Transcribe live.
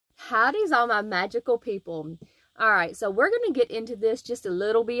Howdy's all my magical people. All right, so we're going to get into this just a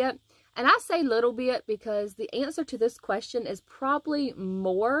little bit. And I say little bit because the answer to this question is probably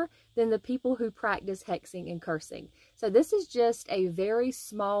more than the people who practice hexing and cursing. So this is just a very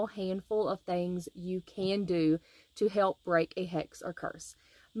small handful of things you can do to help break a hex or curse.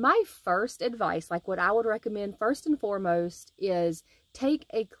 My first advice, like what I would recommend first and foremost, is take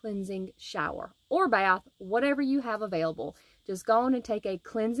a cleansing shower or bath, whatever you have available. Just go on and take a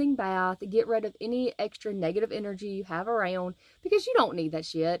cleansing bath, get rid of any extra negative energy you have around because you don't need that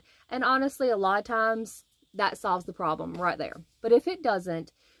shit. And honestly, a lot of times that solves the problem right there. But if it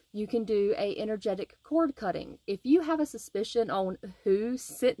doesn't, you can do a energetic cord cutting. If you have a suspicion on who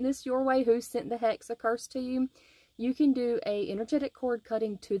sent this your way, who sent the hex or curse to you, you can do a energetic cord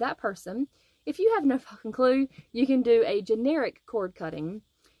cutting to that person. If you have no fucking clue, you can do a generic cord cutting.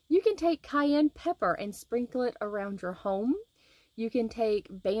 You can take cayenne pepper and sprinkle it around your home. You can take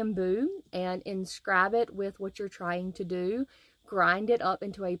bamboo and inscribe it with what you're trying to do. Grind it up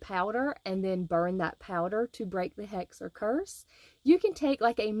into a powder and then burn that powder to break the hex or curse. You can take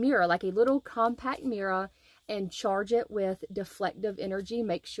like a mirror, like a little compact mirror, and charge it with deflective energy.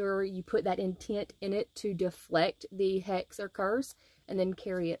 Make sure you put that intent in it to deflect the hex or curse and then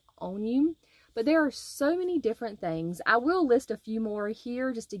carry it on you. But there are so many different things. I will list a few more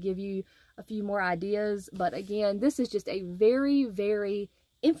here just to give you a few more ideas. But again, this is just a very, very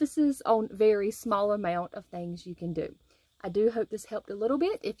emphasis on very small amount of things you can do. I do hope this helped a little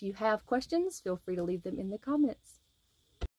bit. If you have questions, feel free to leave them in the comments.